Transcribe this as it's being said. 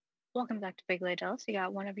Welcome back to Big Lay Dallas. You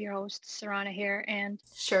got one of your hosts, Serana here,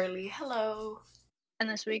 Shirley, hello. and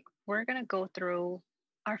this week we're gonna go through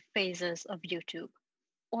our phases of YouTube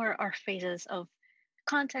or our phases of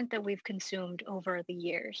content that we've consumed over the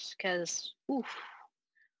years. Cause oof,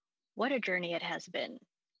 what a journey it has been.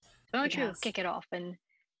 Why don't you Yes. kick it off and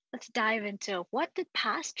let's dive into what did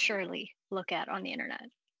past Shirley look at on the internet?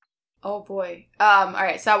 Oh boy. All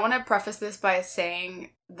right. So I want to preface this by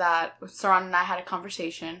saying that Saran and I had a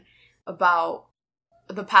conversation about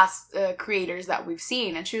the past creators that we've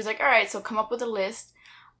seen, and she was like, "All right, so come up with a list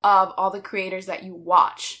of all the creators that you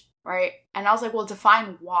watch, right?" And I was like, "Well,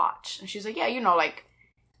 define watch." And she's like, "Yeah, like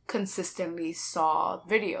consistently saw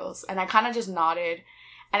videos." And I kind of just nodded,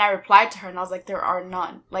 and I replied to her, and I was like, "There are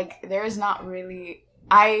none. Like, there is not really.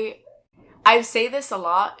 I say this a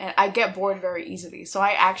lot and I get bored very easily. So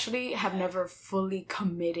I actually have never fully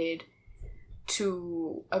committed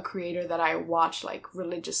to a creator that I watch like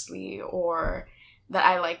religiously or that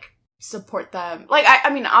I like support them. Like I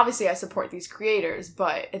mean obviously I support these creators,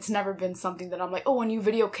 but it's never been something that I'm like, "Oh, a new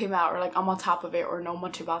video came out," or like I'm on top of it or know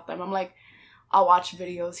much about them. I'm like I'll watch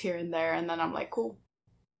videos here and there and then I'm like, "Cool."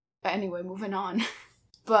 But anyway, moving on.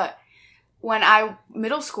 But when I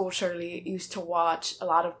middle school, Shirley used to watch a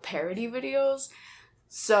lot of parody videos.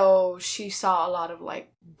 So she saw a lot of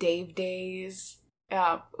like Dave Days,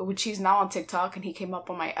 which he's now on TikTok, and he came up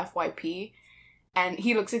on my FYP, and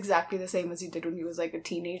he looks exactly the same as he did when he was like a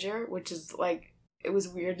teenager, which is like it was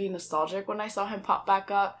weirdly nostalgic when I saw him pop back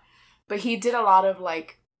up. But he did a lot of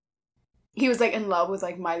like he was like in love with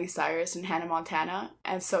like Miley Cyrus and Hannah Montana,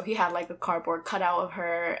 and so he had like a cardboard cutout of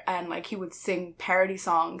her, and like he would sing parody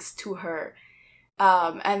songs to her.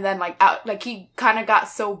 And then like he kind of got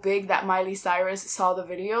so big that Miley Cyrus saw the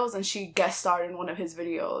videos and she guest starred in one of his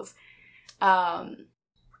videos, um,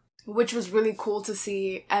 which was really cool to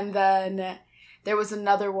see. And then there was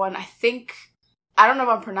another one. I don't know if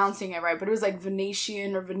I'm pronouncing it right, but it was like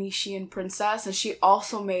Venetian Princess, and she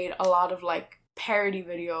also made a lot of like parody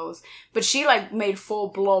videos, but she like made full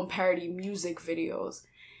blown parody music videos.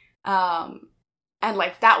 Um, and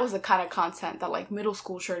like that was the kind of content that like middle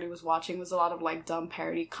school Shirley was watching, was a lot of like dumb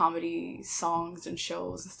parody comedy songs and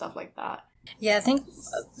shows and stuff like that. Yeah, I think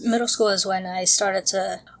middle school is when I started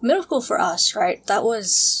to. Middle school for us, right? That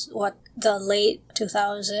was what, the late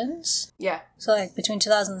 2000s? Yeah. So, like, between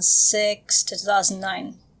 2006 to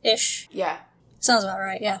 2009 ish. Yeah. Sounds about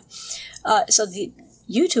right, yeah. So the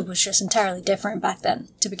YouTube was just entirely different back then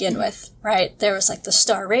to begin with, right? There was like the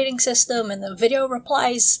star rating system and the video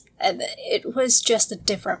replies, and it was just a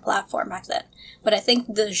different platform back then. But I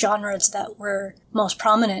think the genres that were most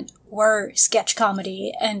prominent were sketch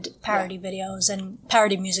comedy and parody videos and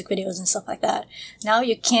parody music videos and stuff like that. Now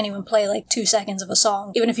you can't even play like 2 seconds of a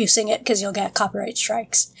song, even if you sing it, because you'll get copyright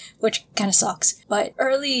strikes, which kind of sucks. But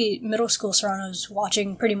early middle school Serrano was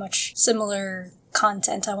watching pretty much similar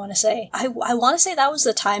content, I want to say. I want to say that was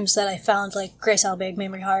the times that I found like Grace Helbig,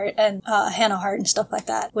 Mamrie Hart, and Hannah Hart and stuff like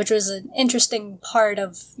that, which was an interesting part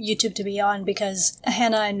of YouTube to be on because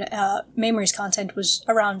Hannah and Mamrie's content was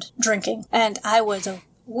around drinking, and I was a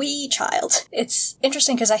wee child. It's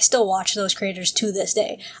interesting because I still watch those creators to this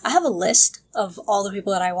day. I have a list of all the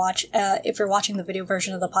people that I watch. If you're watching the video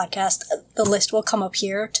version of the podcast, the list will come up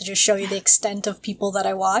here to just show you the extent of people that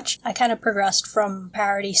I watch. I kind of progressed from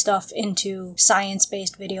parody stuff into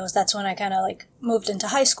science-based videos. That's when I kind of like moved into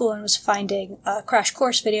high school and was finding Crash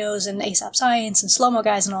Course videos and ASAP Science and Slow-Mo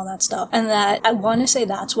Guys and all that stuff. And that, I want to say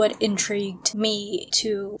that's what intrigued me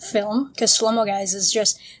to film, because Slow-Mo Guys is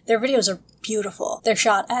just, their videos are beautiful. They're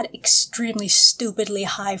shot at extremely stupidly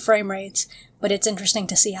high frame rates, but it's interesting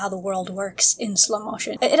to see how the world works in slow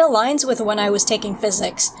motion. It aligns with when I was taking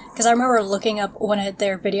physics, because I remember looking up one of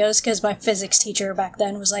their videos, because my physics teacher back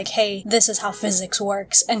then was like, hey, this is how physics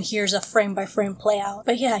works, and here's a frame-by-frame playout.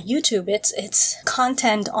 But yeah, YouTube, it's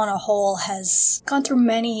content on a whole has gone through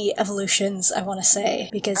many evolutions, I want to say,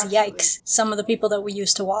 because Absolutely. yikes, some of the people that we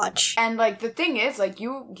used to watch. And like the thing is, like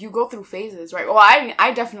you go through phases, right? Well,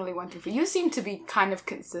 I definitely went through. You seem to be kind of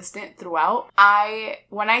consistent throughout.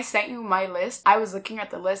 When I sent you my list, I was looking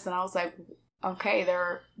at the list and I was like, okay,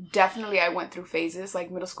 I went through phases.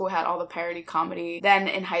 Like middle school had all the parody comedy. Then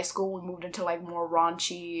in high school we moved into like more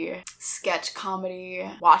raunchy sketch comedy.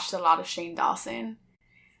 Watched a lot of Shane Dawson.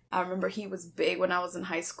 I remember he was big when I was in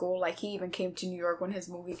high school. Like he even came to New York when his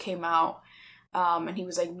movie came out. And he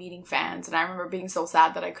was like meeting fans, and I remember being so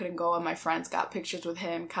sad that I couldn't go, and my friends got pictures with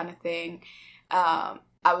him, kind of thing. I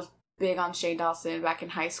was big on Shane Dawson back in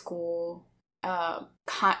high school, a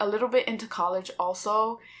little bit into college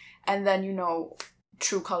also, and then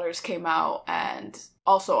True Colors came out, and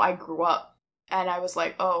also I grew up, and I was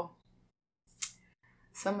like, oh,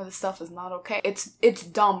 some of the stuff is not okay. It's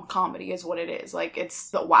dumb comedy is what it is. Like, it's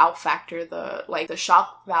the wow factor, the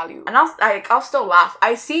shock value. And I'll still laugh.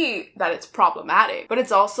 I see that it's problematic, but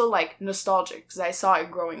it's also like nostalgic because I saw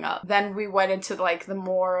it growing up. Then we went into like the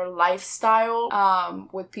more lifestyle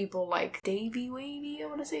with people like Davey Wavy, I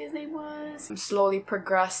want to say his name was. Slowly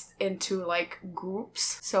progressed into like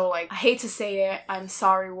groups. So like, I hate to say it, I'm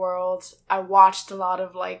sorry world. I watched a lot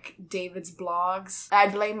of like David's blogs. I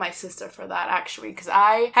blame my sister for that actually, because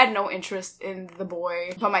I had no interest in the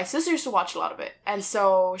boy, but my sister used to watch a lot of it. And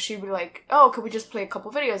so she'd be like, oh, could we just play a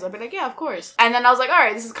couple videos? I'd be like, yeah, of course. And then I was like, all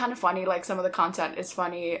right, this is kind of funny. Like, some of the content is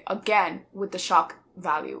funny. Again, with the shock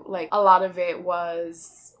value. Like, a lot of it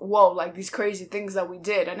was, whoa, like these crazy things that we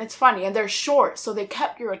did. And it's funny. And they're short, so they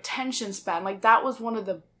kept your attention span. Like, that was one of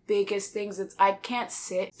the biggest things. It's, I can't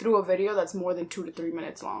sit through a video that's more than 2 to 3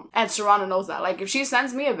 minutes long. And Serrana knows that. Like, if she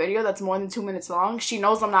sends me a video that's more than 2 minutes long, she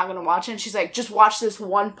knows I'm not gonna watch it, and she's like, just watch this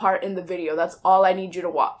one part in the video. That's all I need you to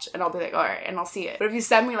watch. And I'll be like, all right, and I'll see it. But if you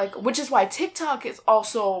send me like, which is why TikTok is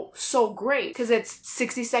also so great, because it's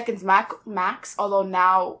 60 seconds max, although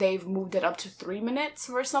now they've moved it up to 3 minutes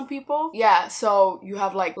for some people. Yeah, so you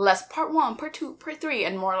have like less part 1, part 2, part 3,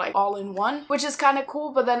 and more like all in one, which is kind of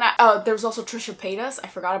cool. But then there's also Trisha Paytas. I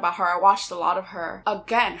forgot about her. I watched a lot of her.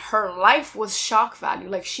 Again, her life was shock value.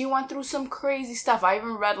 Like, she went through some crazy stuff. I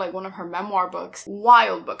even read like one of her memoir books.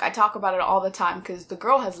 Wild book. I talk about it all the time because the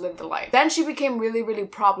girl has lived a life. Then she became really, really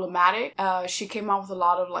problematic. She came out with a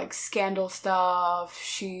lot of like scandal stuff.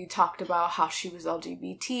 She talked about how she was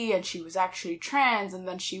LGBT and she was actually trans, and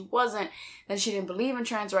then she wasn't. Then she didn't believe in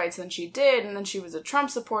trans rights, then she did, and then she was a Trump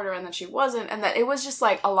supporter, and then she wasn't, and that it was just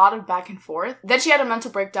like a lot of back and forth. Then she had a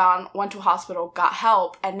mental breakdown, went to a hospital, got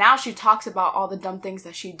help, and now she talks about all the dumb things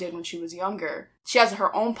that she did when she was younger. She has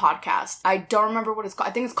her own podcast. I don't remember what it's called.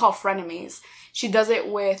 I think it's called Frenemies. She does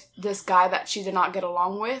it with this guy that she did not get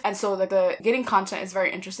along with. And so the getting content is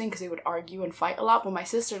very interesting because they would argue and fight a lot, but my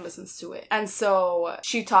sister listens to it. And so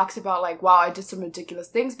she talks about like, wow, I did some ridiculous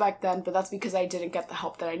things back then, but that's because I didn't get the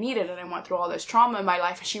help that I needed and I went through all this trauma in my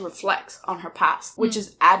life. And she reflects on her past, which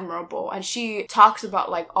is admirable. And she talks about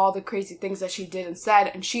like all the crazy things that she did and said,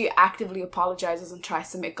 and she actively apologizes and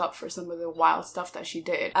tries to make up for some of the wild stuff that she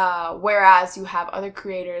did. Whereas you have other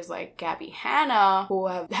creators like Gabby Hanna who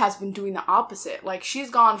has been doing the opposite. Like,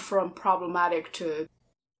 she's gone from problematic to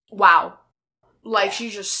wow. Like, she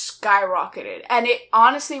just skyrocketed. And it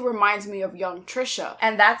honestly reminds me of young Trisha.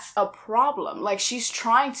 And that's a problem. Like, she's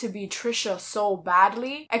trying to be Trisha so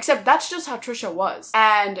badly. Except that's just how Trisha was.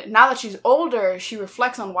 And now that she's older, she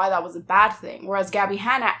reflects on why that was a bad thing. Whereas Gabby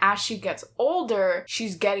Hanna, as she gets older,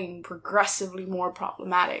 she's getting progressively more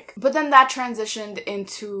problematic. But then that transitioned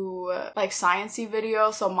into, like, science-y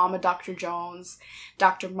videos. So Mama Dr. Jones,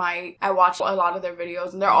 Dr. Mike. I watch a lot of their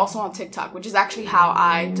videos. And they're also on TikTok, which is actually how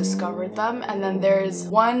I discovered them. And then there's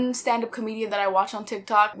one stand-up comedian that I watch on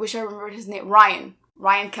TikTok, wish I remembered his name, Ryan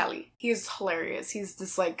Kelly. He's hilarious. He's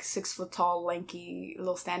this like 6 foot tall, lanky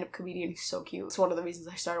little stand-up comedian. He's so cute. It's one of the reasons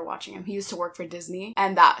I started watching him. He used to work for Disney,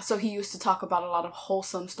 and so he used to talk about a lot of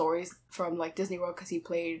wholesome stories from like Disney World because he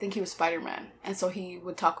played, I think he was Spider-Man, and so he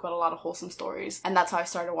would talk about a lot of wholesome stories, and that's how I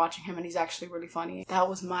started watching him, and he's actually really funny. That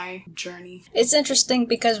was my journey. It's interesting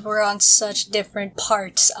because we're on such different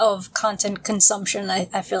parts of content consumption.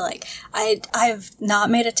 I feel like I've not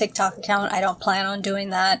made a TikTok account. I don't plan on doing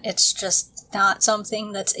that. It's just not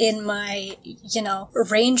something that's in my,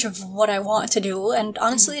 range of what I want to do. And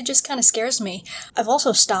honestly, it just kind of scares me. I've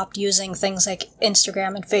also stopped using things like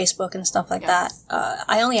Instagram and Facebook and stuff like that.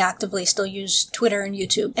 I only actively still use Twitter and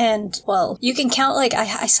YouTube. And, well, you can count, like,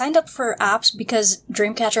 I signed up for apps because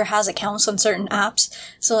Dreamcatcher has accounts on certain apps.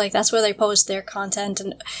 So, like, that's where they post their content.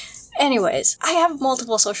 And anyways, I have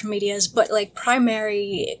multiple social medias, but like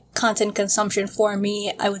primary content consumption for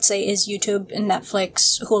me, I would say, is YouTube and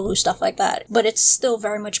Netflix, Hulu, stuff like that. But it's still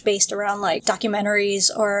very much based around like documentaries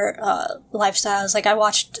or lifestyles. Like, I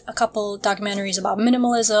watched a couple documentaries about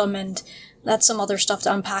minimalism, and that's some other stuff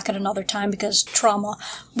to unpack at another time because trauma.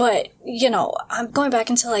 But, I'm going back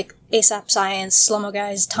into like ASAP Science, Slow-Mo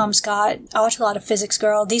Guys, Tom Scott. I watch a lot of Physics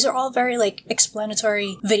Girl. These are all very like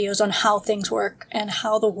explanatory videos on how things work and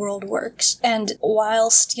how the world works. And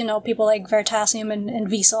whilst, people like Veritasium and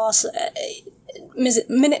Vsauce,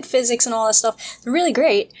 Minute Physics and all that stuff, they're really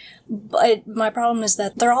great. But my problem is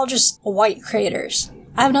that they're all just white creators.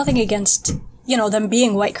 I have nothing against them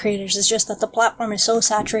being white creators. It's just that the platform is so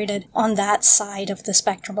saturated on that side of the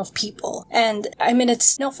spectrum of people. And I mean,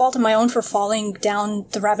 it's no fault of my own for falling down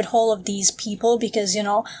the rabbit hole of these people because,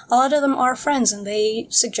 a lot of them are friends and they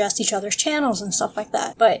suggest each other's channels and stuff like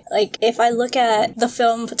that. But like, if I look at the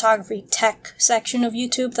film, photography, tech section of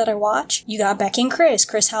YouTube that I watch, you got Becky and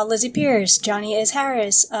Chris Howe, Lizzie Pierce, Johnny Is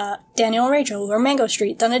Harris, Daniel and Rachel, who are Mango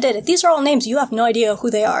Street, Donna Did It. These are all names you have no idea who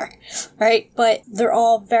they are, right? But they're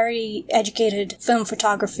all very educated film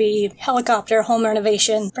photography, helicopter, home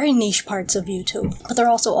renovation, very niche parts of YouTube. But they're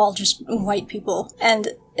also all just white people. And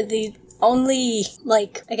the only,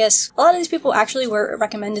 I guess, a lot of these people actually were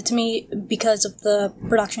recommended to me because of the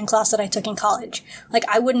production class that I took in college.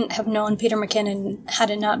 I wouldn't have known Peter McKinnon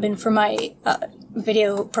had it not been for my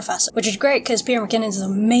video professor, which is great because Peter McKinnon is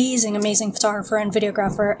an amazing, amazing photographer and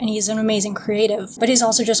videographer, and he's an amazing creative, but he's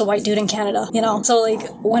also just a white dude in Canada, So,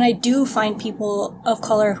 when I do find people of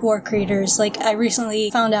color who are creators, I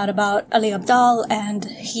recently found out about Ali Abdaal, and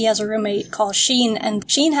he has a roommate called Sheen, and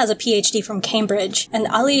Sheen has a PhD from Cambridge, and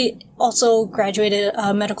Ali also graduated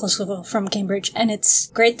medical school from Cambridge, and it's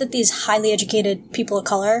great that these highly educated people of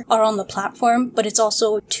color are on the platform, but it's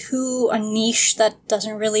also too a niche that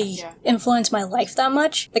doesn't really influence my life that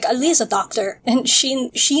much. Ali is a doctor, and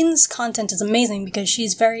Sheen's content is amazing because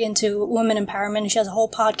she's very into women empowerment, and she has a whole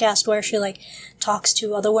podcast where she talks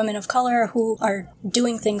to other women of color who are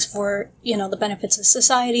doing things for, the benefits of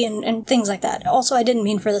society and things like that. Also, I didn't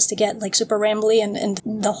mean for this to get super rambly and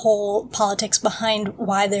the whole politics behind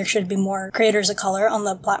why there should be more creators of color on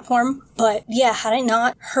the platform. But yeah, had I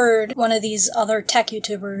not heard one of these other tech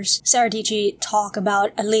YouTubers, Sarah Dietschy, talk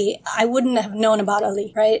about Ali, I wouldn't have known about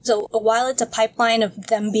Ali, right? So while it's a pipeline of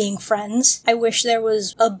them being friends, I wish there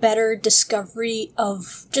was a better discovery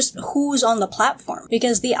of just who's on the platform,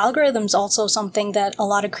 because the algorithm's also something that a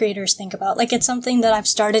lot of creators think about. It's something that I've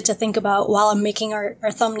started to think about while I'm making our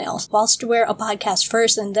thumbnails. Whilst we're a podcast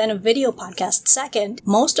first and then a video podcast second,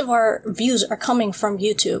 most of our views are coming from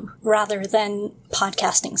YouTube rather than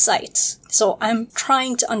podcasting sites. So I'm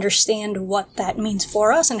trying to understand what that means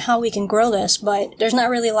for us and how we can grow this, but there's not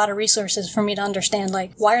really a lot of resources for me to understand,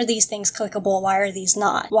 why are these things clickable? Why are these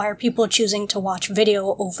not? Why are people choosing to watch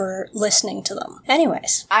video over listening to them?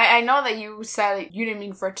 Anyways. I know that you said you didn't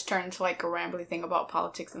mean for it to turn into a rambly thing about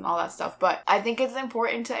politics and all that stuff, but I think it's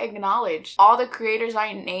important to acknowledge all the creators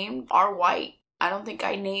I named are white. I don't think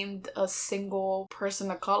I named a single person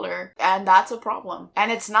of color, and that's a problem.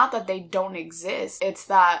 And it's not that they don't exist. It's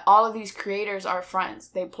that all of these creators are friends.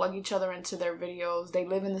 They plug each other into their videos. They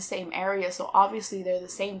live in the same area, so obviously they're the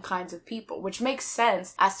same kinds of people, which makes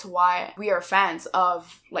sense as to why we are fans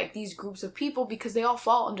of these groups of people, because they all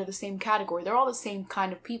fall under the same category. They're all the same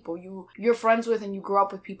kind of people. You're friends with and you grow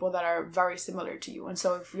up with people that are very similar to you. And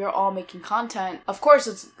so if you're all making content, of course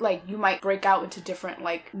it's you might break out into different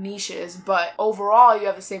niches, but overall you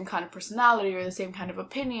have the same kind of personality or the same kind of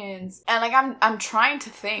opinions. And I'm trying to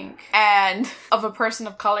think and of a person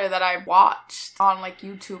of color that I watched on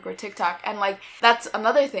YouTube or TikTok, and that's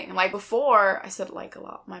another thing. Before, I said a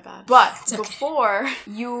lot, my bad, but okay. Before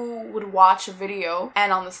you would watch a video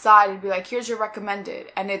and on the side it'd be here's your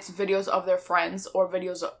recommended, and it's videos of their friends or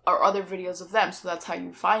videos or other videos of them, so that's how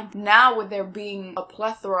you find. Now, with there being a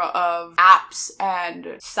plethora of apps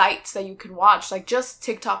and sites that you can watch, just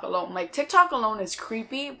TikTok alone, TikTok alone is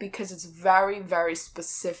creepy because it's very, very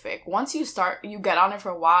specific. Once you get on it for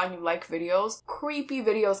a while and you like videos, creepy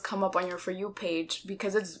videos come up on your For You page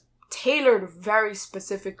because it's tailored very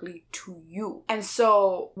specifically to you. And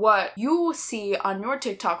so what you see on your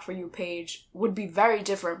TikTok For You page would be very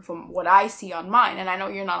different from what I see on mine. And I know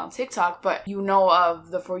you're not on TikTok, but you know of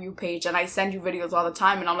the For You page, and I send you videos all the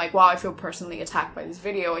time, and I'm wow, I feel personally attacked by this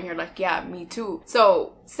video, and you're yeah, me too.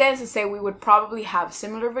 So stands to say we would probably have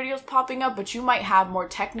similar videos popping up, but you might have more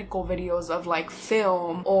technical videos of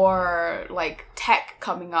film or tech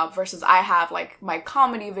coming up, versus I have my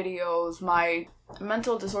comedy videos, my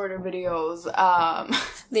mental disorder videos,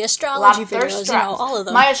 the astrology videos, all of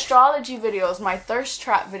them. My astrology videos, my thirst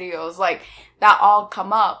trap videos, that all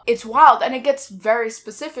come up. It's wild, and it gets very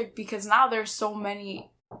specific because now there's so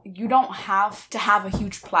many. You don't have to have a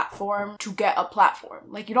huge platform to get a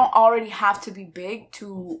platform. You don't already have to be big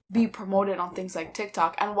to be promoted on things like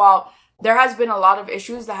TikTok. And while there has been a lot of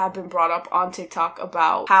issues that have been brought up on TikTok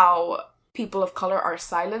about how people of color are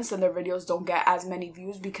silenced and their videos don't get as many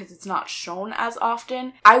views because it's not shown as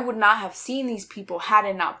often. I would not have seen these people had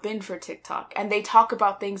it not been for TikTok. And they talk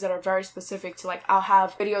about things that are very specific to, like, I'll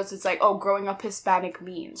have videos, it's like, oh, growing up Hispanic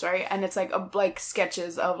means, right? And it's like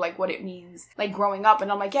sketches of like what it means, like growing up.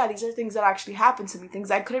 And I'm like, yeah, these are things that actually happened to me,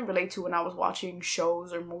 things I couldn't relate to when I was watching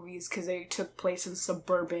shows or movies because they took place in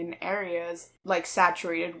suburban areas, like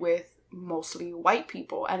saturated with mostly white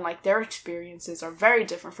people, and like their experiences are very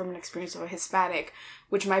different from an experience of a Hispanic,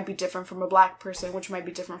 which might be different from a Black person, which might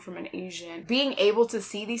be different from an Asian. Being able to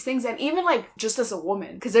see these things, and even like just as a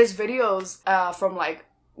woman, because there's videos from like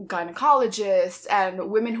gynecologists and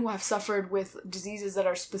women who have suffered with diseases that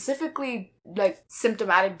are specifically like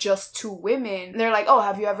symptomatic just to women. They're like, oh,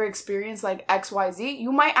 have you ever experienced like XYZ?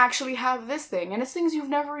 You might actually have this thing. And it's things you've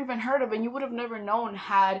never even heard of and you would have never known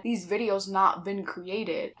had these videos not been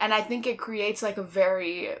created. And I think it creates like a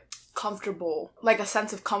very comfortable, like a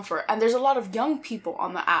sense of comfort. And there's a lot of young people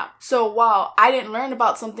on the app. So while I didn't learn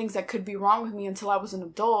about some things that could be wrong with me until I was an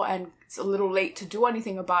adult and it's a little late to do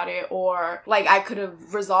anything about it, or like I could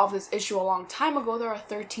have resolved this issue a long time ago, there are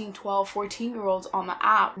 13, 12, 14-year-olds on the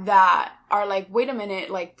app that are like, wait a minute,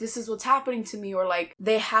 like this is what's happening to me, or like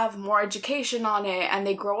they have more education on it and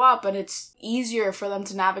they grow up and it's easier for them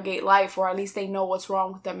to navigate life, or at least they know what's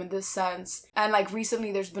wrong with them in this sense. And like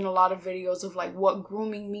recently there's been a lot of videos of like what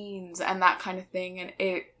grooming means and that kind of thing, and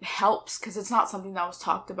it helps because it's not something that was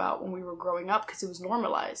talked about when we were growing up because it was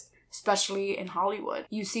normalized. Especially in Hollywood.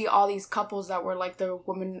 You see all these couples that were like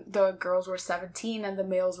the girls were 17 and the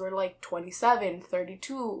males were like 27,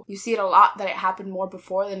 32. You see it a lot that it happened more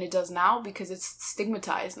before than it does now because it's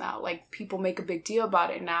stigmatized now. Like people make a big deal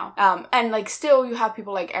about it now. And like still you have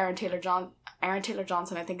people like Aaron Taylor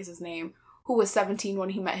Johnson, I think is his name, who was 17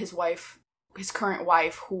 when he met his wife, his current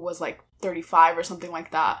wife, who was like 35 or something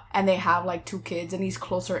like that. And they have like 2 kids and he's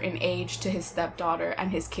closer in age to his stepdaughter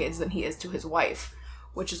and his kids than he is to his wife,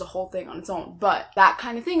 which is a whole thing on its own. But that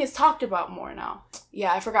kind of thing is talked about more now.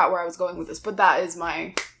 Yeah, I forgot where I was going with this, but that is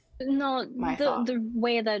my thought. The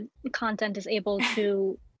way that content is able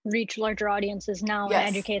to reach larger audiences now Yes.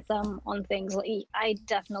 and educate them on things. I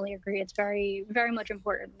definitely agree. It's very, very much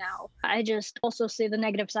important now. I just also see the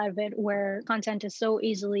negative side of it where content is so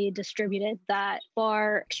easily distributed that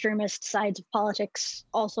far extremist sides of politics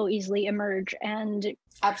also easily emerge and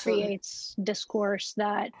Absolutely. creates discourse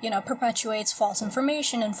that perpetuates false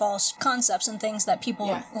information and false concepts and things that people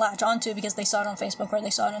latch onto because they saw it on Facebook or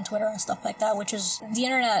they saw it on Twitter and stuff like that, which is the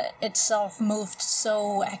internet itself moved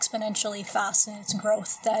so exponentially fast in its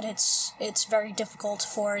growth that it's very difficult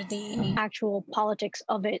for the actual politics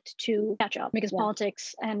of it to catch up, because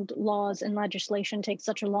politics and laws and legislation take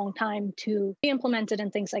such a long time to be implemented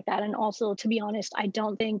and things like that. And also, to be honest, I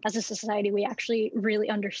don't think as a society we actually really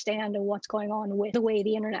understand what's going on with the way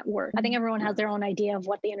the internet works. I think everyone has their own idea of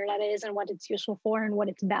what the internet is and what it's useful for and what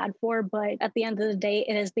it's bad for, but at the end of the day,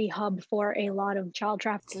 it is the hub for a lot of child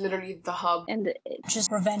trafficking. It's literally the hub. And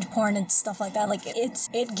just revenge porn and stuff like that. Like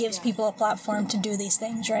it gives people a platform to do these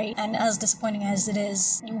things, right? And as disappointing as it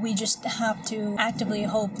is, we just have to actively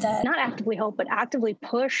hope that not actively hope, but actively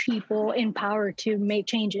push people in power to make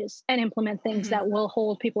changes and implement things that will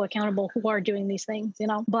hold people accountable who are doing these things,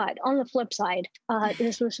 But on the flip side,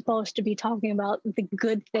 this was supposed to be talking about the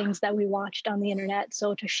good things that we watched on the internet.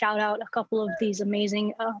 So to shout out a couple of these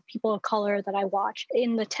amazing people of color that I watched.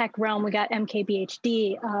 In the tech realm, we got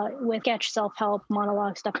MKBHD with sketch, self-help,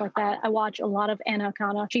 monologue, stuff like that. I watch a lot of Anna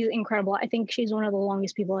Akana. She's incredible. I think she's one of the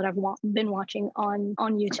longest people that I've been watching on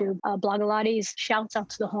YouTube. Blogilates, shouts out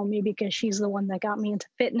to the homie because she's the one that got me into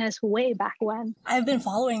fitness way back when. I've been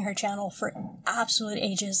following her channel for absolute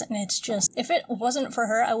ages, and it's just, if it wasn't for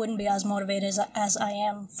her, I wouldn't be as motivated as I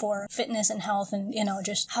am for fitness and health and,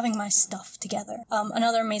 just having my stuff together.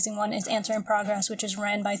 Another amazing one is Answer in Progress, which is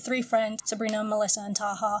ran by 3 friends, Sabrina, Melissa, and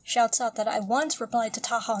Taha. Shouts out that I once replied to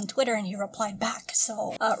Taha on Twitter and he replied back.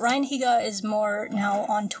 So Ryan Higa is more now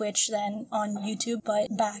on Twitch than on YouTube,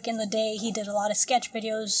 but back in the day he did a lot of sketch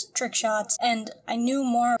videos, trick shots, and I knew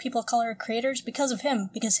more people of color creators because of him,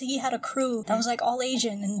 because he had a crew that was like all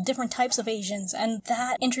Asian and different types of Asians, and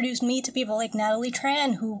that introduced me to people like Natalie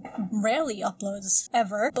Tran, who rarely uploads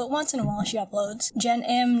ever, but once in a while she uploads. Jen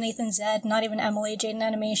M, Nathan Zed, Not Even Emily, Jaden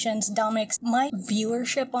Animations, Domix. My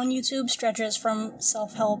viewership on YouTube stretches from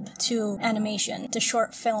self-help to animation, to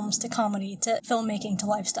short films, to comedy, to filmmaking, to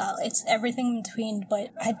lifestyle. It's everything in between, but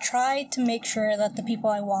I try to make sure that the people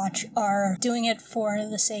I watch are doing it for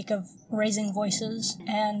the sake of raising voices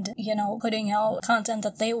and, putting out content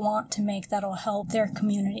that they want to make that'll help their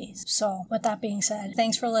communities. So, with that being said,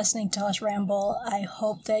 thanks for listening to us ramble. I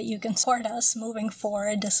hope that you can support us moving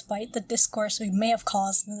forward despite the discourse we may have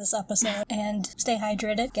caused in this episode. And stay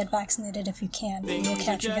hydrated, get vaccinated if you can. We'll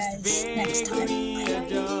catch you guys next time.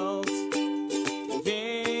 Bye.